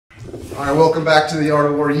All right, welcome back to the Art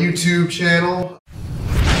of War YouTube channel.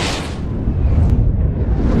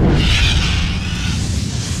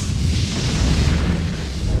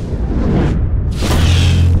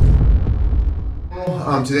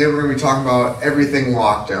 Today we're going to be talking about everything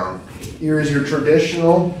lockdown. Here is your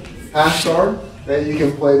traditional half guard. That you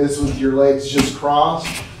can play this with your legs just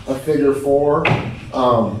crossed, a figure four.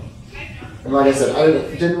 And like I said,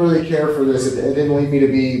 I didn't really care for this. It didn't lead me to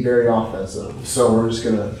be very offensive. So we're just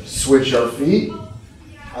going to switch our feet.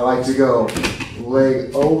 I like to go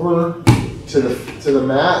leg over to the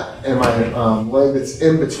mat, and my leg that's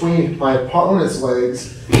in between my opponent's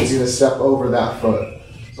legs is going to step over that foot.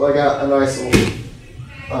 So I got a nice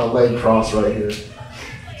little leg cross right here.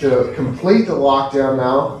 To complete the lockdown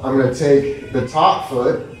now, I'm going to take the top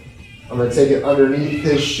foot, I'm going to take it underneath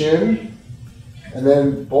his shin, and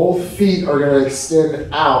then both feet are going to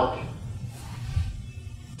extend out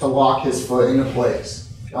to lock his foot into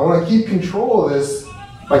place. I want to keep control of this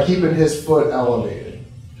by keeping his foot elevated.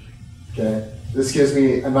 Okay, this gives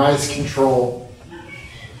me a nice control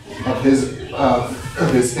of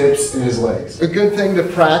his hips and his legs. A good thing to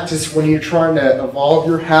practice when you're trying to evolve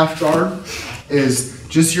your half guard is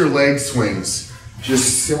just your leg swings.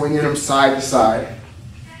 Just swinging them side to side.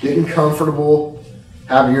 Getting comfortable,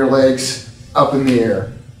 having your legs up in the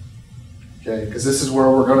air. Okay, because this is where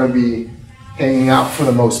we're going to be hanging out for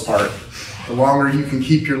the most part. The longer you can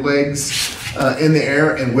keep your legs in the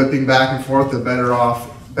air and whipping back and forth, the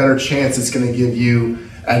better chance it's going to give you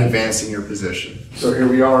at advancing your position. So here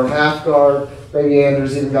we are in half guard. Maybe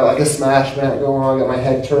Andrew's even got like a smash mat going on, got my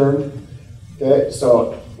head turned. Okay,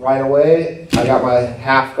 so right away, I got my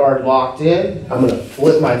half guard locked in. I'm gonna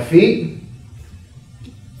flip my feet.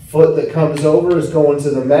 Foot that comes over is going to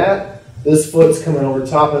the mat. This foot's coming over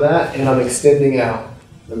top of that, and I'm extending out.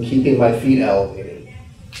 I'm keeping my feet elevated.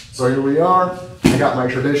 So here we are. I got my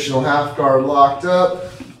traditional half guard locked up.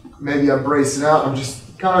 Maybe I'm bracing out. I'm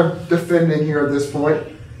just kind of defending here at this point.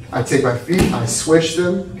 I take my feet, I switch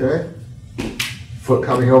them, okay? Foot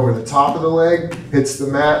coming over the top of the leg, hits the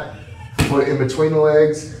mat. Foot in between the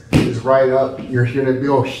legs is right up. You're here to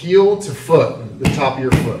go heel to foot, the top of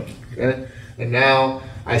your foot, okay? And now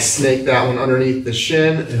I snake that one underneath the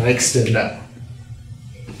shin and I extend out.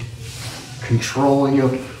 Controlling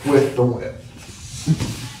it with the whip.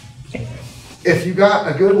 If you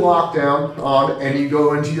got a good lockdown on and you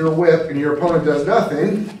go into your whip and your opponent does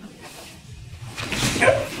nothing,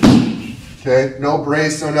 okay, no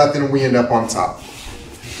brace, no nothing, we end up on top.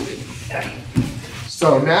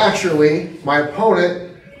 So naturally, my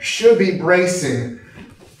opponent should be bracing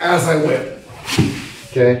as I whip.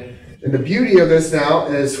 Okay, and the beauty of this now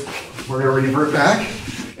is we're going to revert back.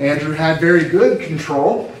 Andrew had very good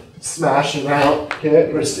control, smashing out,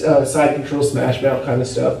 okay, side control, smash out kind of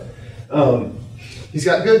stuff. He's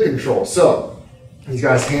got good control. So he's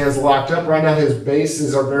got his hands locked up. Right now his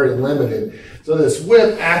bases are very limited. So this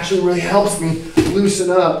whip actually really helps me loosen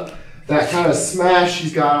up that kind of smash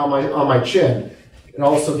he's got on my chin. It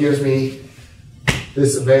also gives me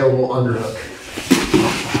this available underhook.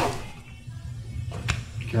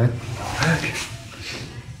 Okay.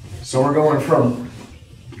 So we're going from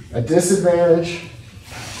a disadvantage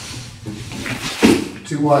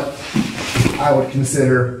to what I would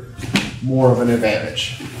consider more of an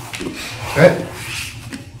advantage. Okay?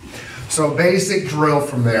 So basic drill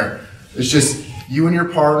from there. It's just you and your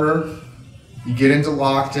partner, you get into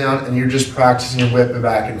lockdown and you're just practicing your whip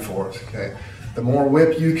back and forth. Okay? The more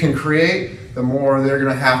whip you can create, the more they're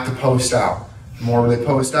going to have to post out. The more they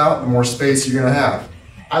post out, the more space you're going to have.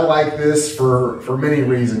 I like this for many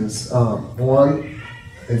reasons. One,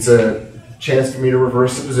 it's a chance for me to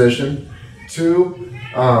reverse the position. Two,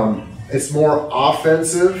 it's more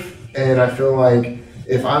offensive, and I feel like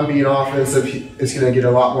if I'm being offensive, it's going to get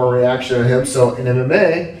a lot more reaction on him. So in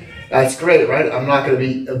MMA, that's great, right? I'm not going to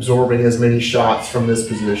be absorbing as many shots from this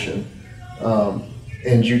position.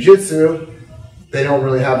 In Jiu Jitsu, they don't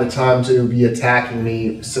really have the time to be attacking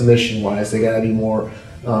me submission-wise. They got to be more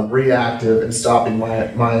reactive and stopping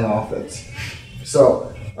my offense.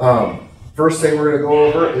 So first thing we're going to go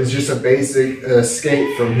over is just a basic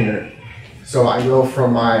escape from here. So I go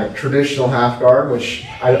from my traditional half guard, which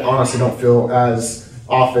I honestly don't feel as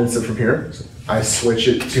offensive from here. So I switch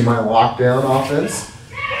it to my lockdown offense.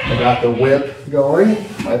 I got the whip going.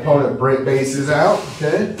 My opponent bases out,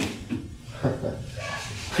 okay?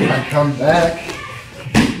 I come back.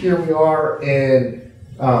 Here we are in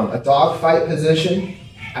a dogfight position.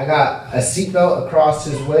 I got a seatbelt across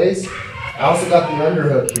his waist. I also got the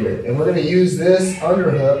underhook here. And we're going to use this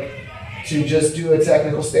underhook to just do a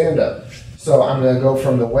technical stand-up. So I'm going to go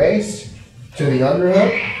from the waist to the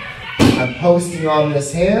underhook. I'm posting on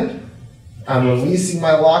this hand. I'm releasing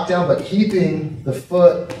my lockdown, but keeping the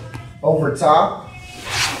foot over top,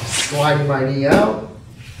 sliding my knee out.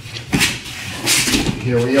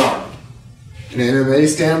 Here we are. In an MMA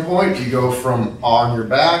standpoint, you go from on your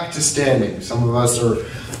back to standing. Some of us are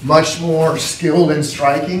much more skilled in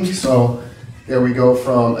striking, so there we go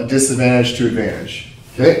from a disadvantage to advantage.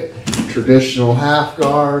 Okay, traditional half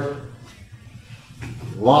guard,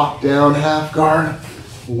 lockdown half guard,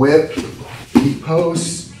 whip, feet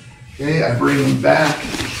posts. Okay, I bring them back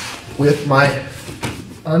with my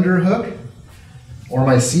underhook or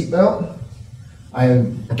my seatbelt. I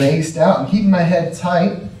am based out and keeping my head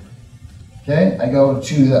tight. Okay, I go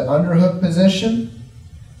to the underhook position.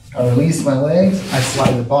 I release my legs. I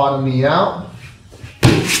slide the bottom knee out.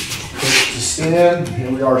 Push to stand. Here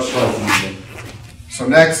we are striking. So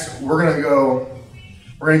next, we're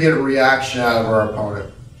gonna get a reaction out of our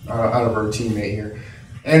opponent, out of our teammate here.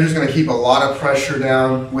 Andrew's gonna keep a lot of pressure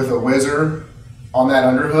down with a whizzer on that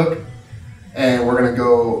underhook, and we're gonna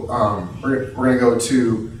go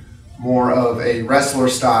to more of a wrestler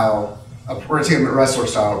style. We're gonna take a wrestler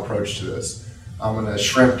style approach to this. I'm gonna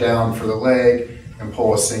shrimp down for the leg and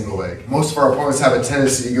pull a single leg. Most of our opponents have a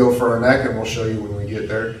tendency to go for our neck, and we'll show you when we get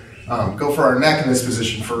there. Go for our neck in this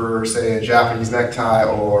position for, say, a Japanese necktie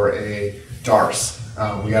or a darce.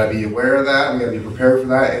 We gotta be aware of that, we gotta be prepared for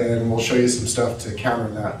that, and we'll show you some stuff to counter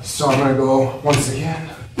that. So I'm gonna go, once again,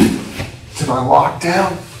 to my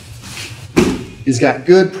lockdown. He's got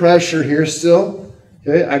good pressure here still.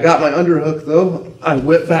 Okay, I got my underhook though. I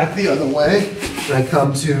whip back the other way, and I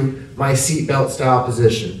come to my seatbelt style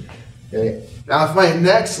position. Okay, now if my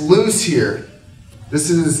neck's loose here,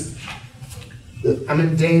 I'm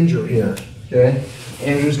in danger here. Okay,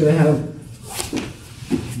 Andrew's gonna have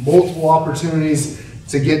multiple opportunities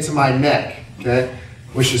to get to my neck. Okay,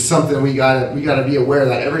 which is something we gotta be aware of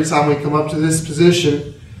that every time we come up to this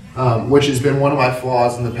position, which has been one of my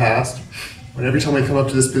flaws in the past. But every time we come up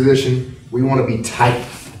to this position, we want to be tight,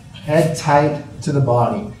 head tight to the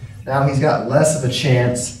body. Now he's got less of a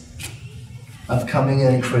chance of coming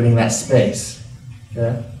in and creating that space.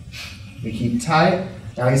 Okay, we keep tight.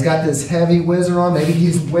 Now he's got this heavy whizzer on. Maybe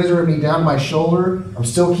he's whizzering me down my shoulder. I'm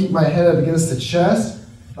still keeping my head up against the chest.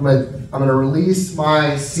 I'm gonna release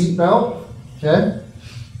my seatbelt. Okay,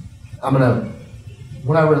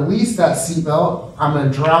 when I release that seatbelt, I'm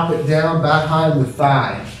gonna drop it down behind the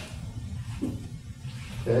thigh.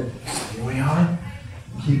 Okay, here we are.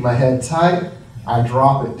 Keep my head tight. I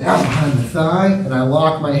drop it down behind the thigh, and I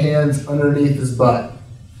lock my hands underneath his butt.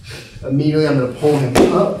 Immediately, I'm going to pull him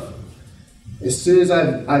up. As soon as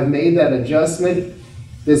I've made that adjustment,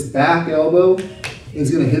 this back elbow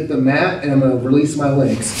is going to hit the mat, and I'm going to release my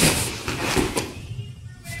legs.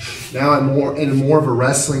 Now I'm in more of a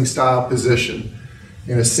wrestling style position,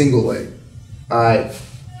 in a single leg. I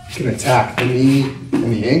can attack the knee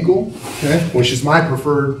and the ankle, okay, which is my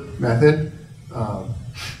preferred method.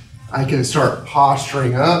 I can start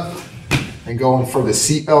posturing up and going for the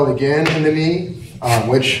seatbelt again in the knee,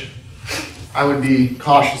 which I would be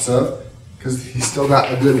cautious of because he's still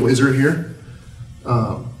got a good whizzer here.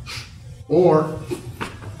 Or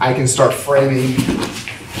I can start framing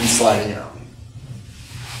and sliding out.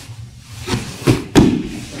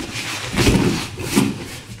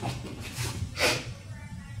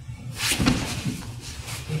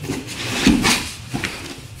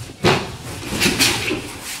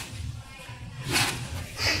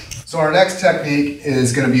 So our next technique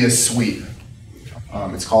is going to be a sweep.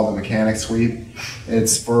 It's called the mechanic sweep.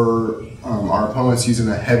 It's for our opponents using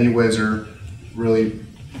a heavy whizzer, really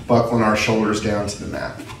buckling our shoulders down to the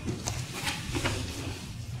mat.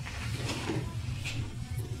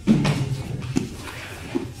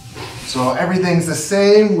 So everything's the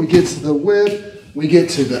same. We get to the whip, we get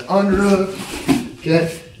to the underhook.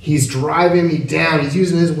 Okay, he's driving me down. He's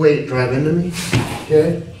using his weight to drive into me.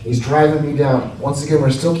 Okay. He's driving me down. Once again, we're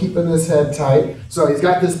still keeping this head tight. So he's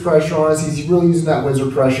got this pressure on us. He's really using that whizzer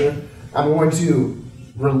pressure. I'm going to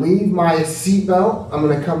relieve my seatbelt. I'm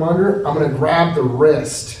going to come under. I'm going to grab the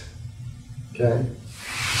wrist. Okay.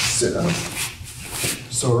 Sit up.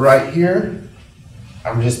 So right here,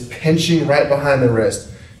 I'm just pinching right behind the wrist.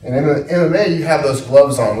 And in MMA, you have those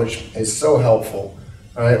gloves on, which is so helpful.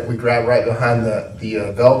 All right. We grab right behind the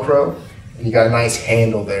Velcro, and you got a nice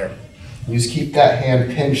handle there. You just keep that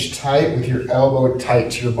hand pinched tight with your elbow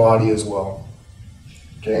tight to your body as well.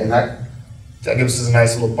 Okay, and that gives us a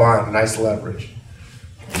nice little bind, a nice leverage.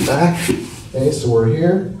 Back. Okay, so we're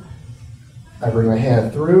here. I bring my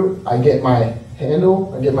hand through. I get my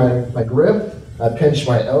handle. I get my grip. I pinch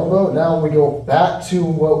my elbow. Now we go back to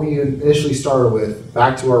what we initially started with,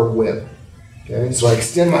 back to our whip. Okay, so I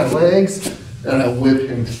extend my legs. and I whip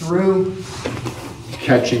him through,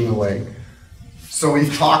 catching the leg. So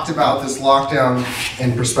we've talked about this lockdown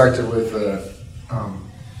in perspective with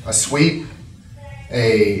a sweep,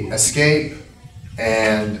 a escape,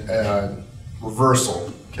 and a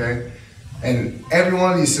reversal, okay? And every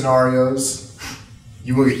one of these scenarios,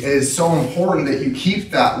 it is so important that you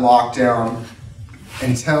keep that lockdown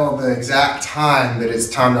until the exact time that it's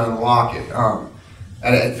time to unlock it.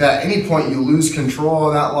 And if at any point you lose control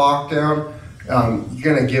of that lockdown,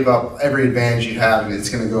 you're gonna give up every advantage you have, and it's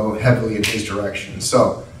gonna go heavily in his direction.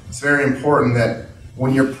 So it's very important that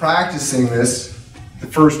when you're practicing this, the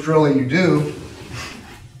first drill that you do,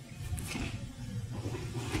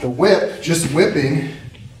 the whip, just whipping,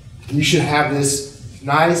 you should have this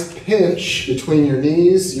nice pinch between your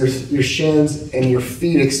knees, your shins, and your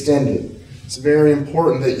feet extended. It's very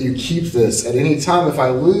important that you keep this. At any time, if I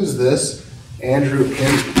lose this, Andrew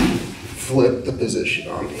can flip the position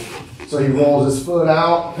on me. So he rolls his foot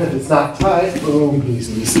out, if it's not tight, boom,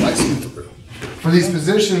 he's slicing through. For these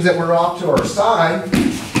positions that we're off to our side,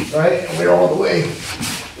 right, and we're all the way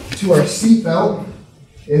to our seatbelt,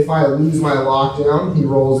 if I lose my lockdown, he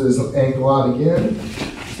rolls his ankle out again,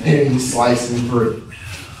 and he's slicing through.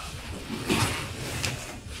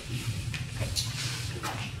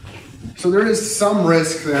 So there is some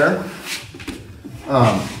risk there,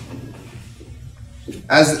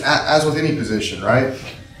 as with any position, right?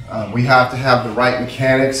 We have to have the right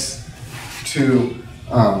mechanics to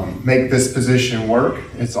make this position work.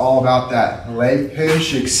 It's all about that leg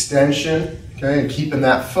pinch, extension, okay, and keeping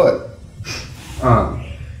that foot.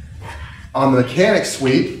 On the mechanic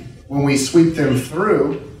sweep, when we sweep them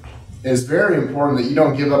through, it's very important that you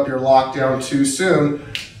don't give up your lockdown too soon.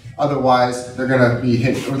 Otherwise, they're going to be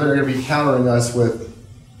hit, or they're going to be countering us with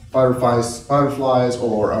butterflies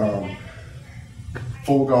or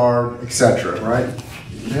full guard, etc. Right?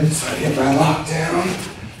 Okay, so I get my lockdown.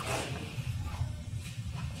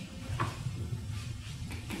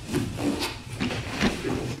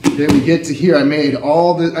 Okay, we get to here. I did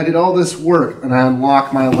all this work, and I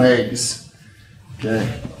unlock my legs. Okay.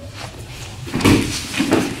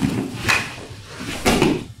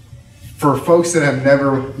 For folks that have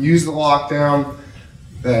never used the lockdown,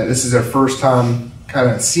 that this is their first time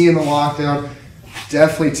kind of seeing the lockdown,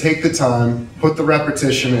 definitely take the time, put the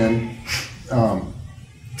repetition in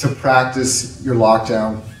to practice your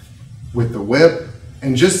lockdown with the whip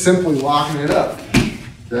and just simply locking it up.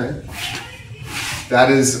 Okay?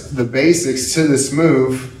 That is the basics to this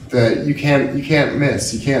move that you can't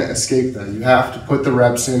miss. You can't escape that. You have to put the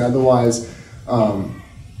reps in. Otherwise,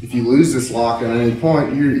 if you lose this lock at any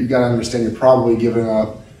point, you got to understand you're probably giving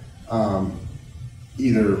up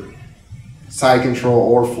either side control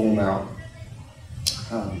or full mount,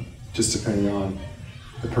 just depending on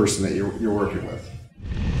the person that you're working with.